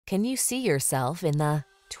Can you see yourself in the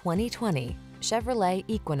 2020 Chevrolet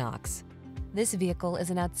Equinox? This vehicle is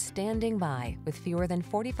an outstanding buy with fewer than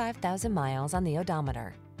 45,000 miles on the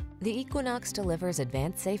odometer. The Equinox delivers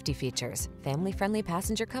advanced safety features, family-friendly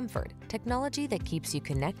passenger comfort, technology that keeps you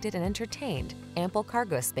connected and entertained, ample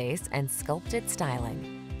cargo space, and sculpted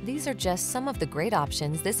styling. These are just some of the great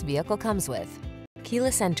options this vehicle comes with: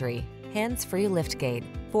 keyless entry, hands-free liftgate,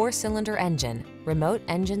 4-cylinder engine, remote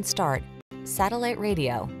engine start, satellite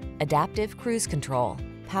radio, adaptive cruise control,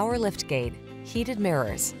 power liftgate, heated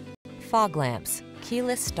mirrors, fog lamps,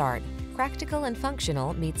 keyless start. Practical and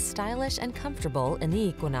functional meets stylish and comfortable in the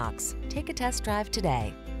Equinox. Take a test drive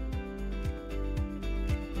today.